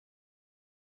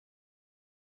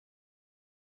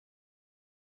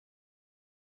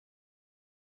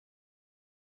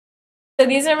So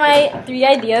these are my 3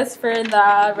 ideas for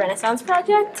the Renaissance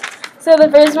project. So the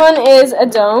first one is a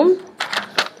dome,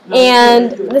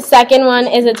 and the second one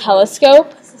is a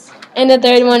telescope, and the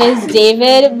third one is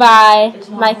David by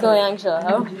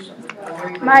Michelangelo.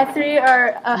 My 3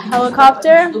 are a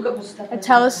helicopter, a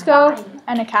telescope,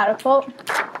 and a catapult.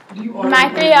 My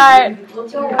 3 are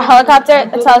a helicopter,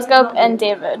 a telescope, and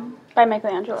David by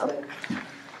Michelangelo.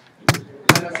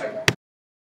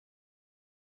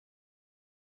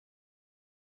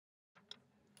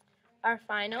 Our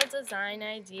final design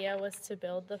idea was to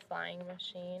build the flying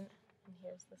machine, and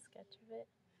here's the sketch of it.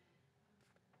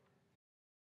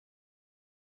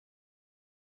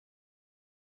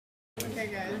 Okay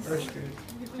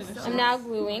guys, I'm now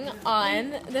gluing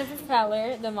on the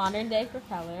propeller, the modern day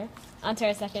propeller, onto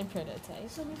our second prototype.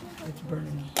 It's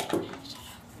burning.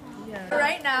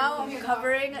 Right now I'm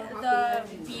covering the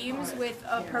beams with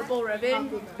a purple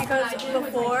ribbon because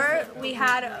before we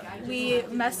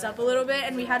messed up a little bit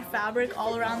and we had fabric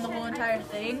all around the whole entire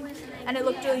thing and it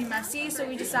looked really messy, so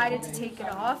we decided to take it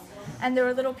off and there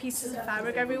were little pieces of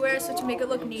fabric everywhere, so to make it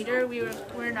look neater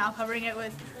we're now covering it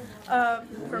with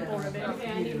purple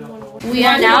ribbon. We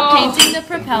are now painting the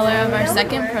propeller of our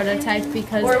second prototype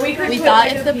because we thought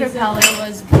if the propeller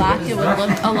was black it would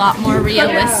look a lot more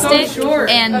realistic.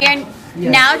 And We're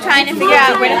now trying to figure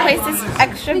out where to place this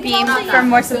extra beam for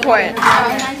more support.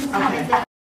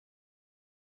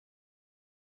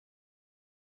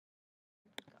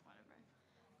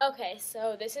 Okay,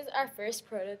 so this is our first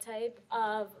prototype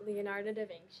of Leonardo da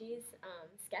Vinci's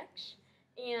sketch,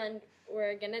 and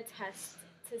we're going to test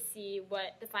to see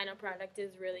what the final product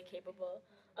is really capable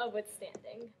of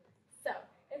withstanding. So,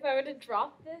 if I were to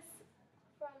drop this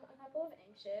from a couple of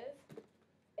inches,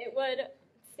 it would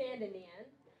stand in the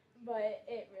end, but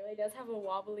it really does have a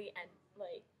wobbly end,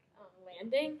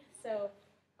 landing. So,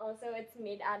 also it's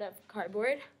made out of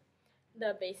cardboard.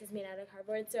 The base is made out of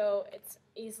cardboard, so it's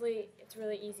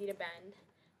really easy to bend.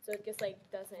 So it just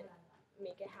doesn't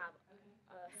make it have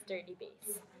a sturdy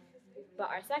base. But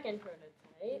our second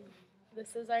prototype.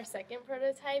 this is our second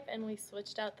prototype, and we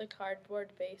switched out the cardboard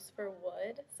base for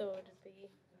wood, so it would be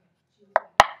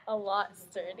a lot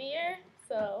sturdier.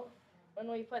 So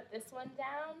when we put this one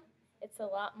down, it's a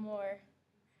lot more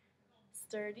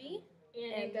sturdy.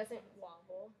 And it doesn't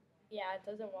wobble. Yeah, it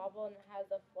doesn't wobble, and it has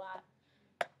a flat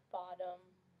bottom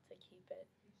to keep it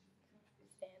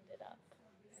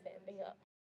standing up.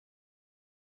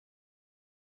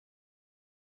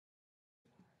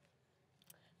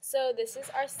 So this is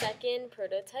our second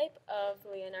prototype of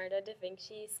Leonardo da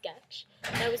Vinci sketch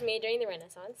that was made during the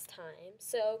Renaissance time.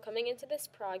 So coming into this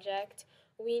project,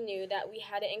 we knew that we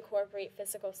had to incorporate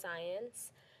physical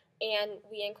science, and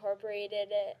we incorporated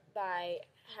it by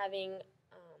having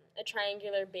a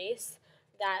triangular base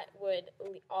that would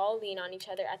all lean on each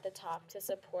other at the top to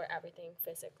support everything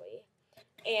physically.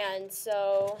 And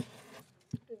so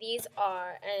these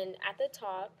are, and at the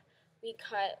top we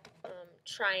cut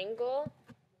triangle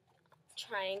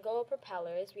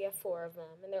propellers. We have 4 of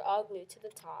them, and they're all glued to the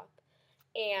top.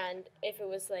 And if it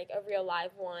was like a real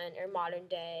live one or modern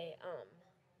day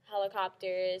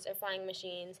helicopters or flying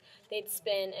machines, they'd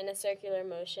spin in a circular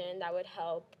motion that would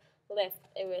help lift.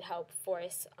 It would help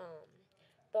force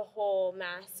the whole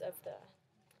mass of the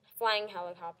flying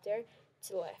helicopter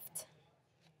to lift.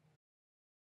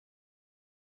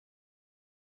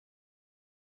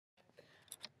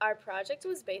 Our project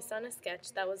was based on a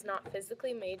sketch that was not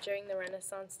physically made during the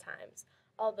Renaissance times.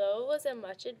 Although it was a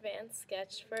much advanced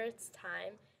sketch for its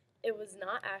time, it was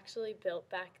not actually built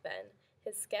back then.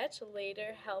 His sketch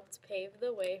later helped pave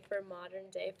the way for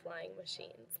modern-day flying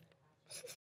machines.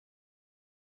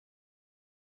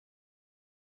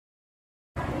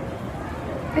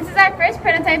 This is our first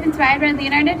prototype inspired by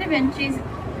Leonardo da Vinci's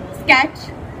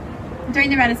sketch during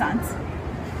the Renaissance.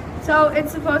 So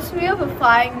it's supposed to be of a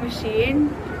flying machine,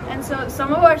 and so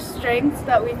some of our strengths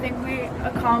that we think we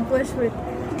accomplished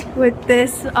with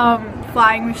this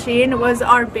flying machine was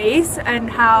our base and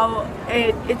how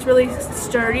it's really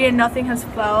sturdy and nothing has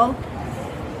fell.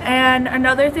 And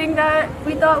another thing that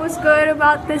we thought was good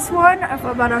about this one,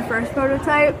 about our first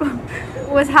prototype,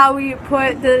 was how we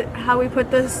put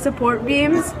the support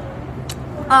beams.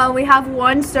 We have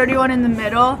one sturdy one in the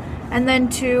middle, and then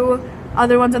 2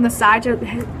 other ones on the side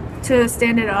to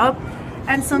stand it up.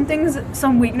 And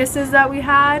some weaknesses that we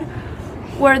had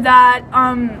were that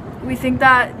we think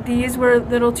that these were a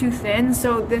little too thin,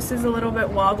 so this is a little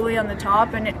bit wobbly on the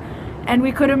top, and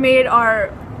we could have made our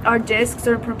discs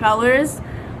or propellers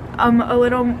a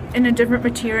little in a different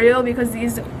material because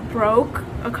these broke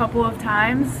a couple of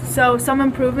times. So some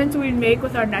improvements we'd make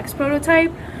with our next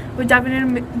prototype would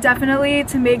definitely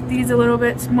to make these a little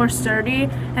bit more sturdy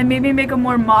and maybe make a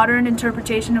more modern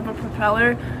interpretation of a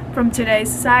propeller from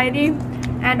today's society,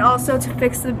 and also to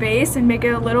fix the base and make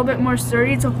it a little bit more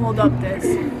sturdy to hold up this.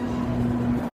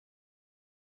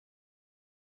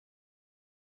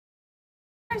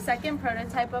 Our second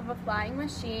prototype of a flying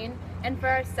machine, and for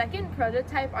our second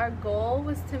prototype our goal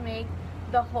was to make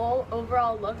the whole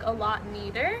overall look a lot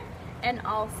neater, and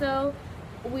also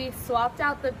we swapped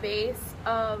out the base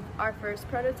of our first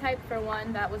prototype for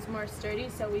one that was more sturdy,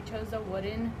 so we chose a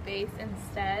wooden base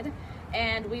instead,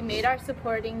 and we made our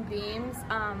supporting beams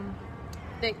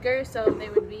thicker so they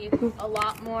would be a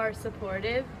lot more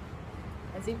supportive.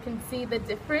 As you can see the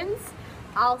difference.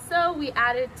 Also, we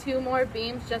added 2 more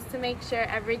beams just to make sure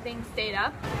everything stayed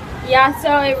up. Yeah,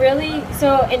 so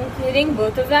including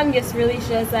both of them just really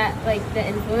shows that like the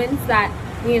influence that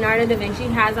Leonardo da Vinci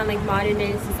has on like modern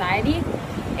day society.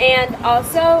 And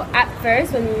also at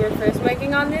first, when we were first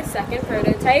working on this second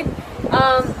prototype,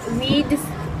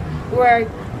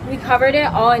 we covered it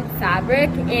all in fabric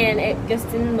and it just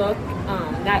didn't look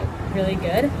that really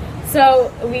good.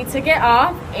 So we took it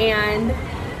off and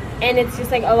it's just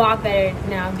like a lot better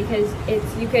now because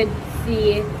you could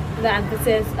see the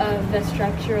emphasis of the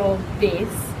structural base.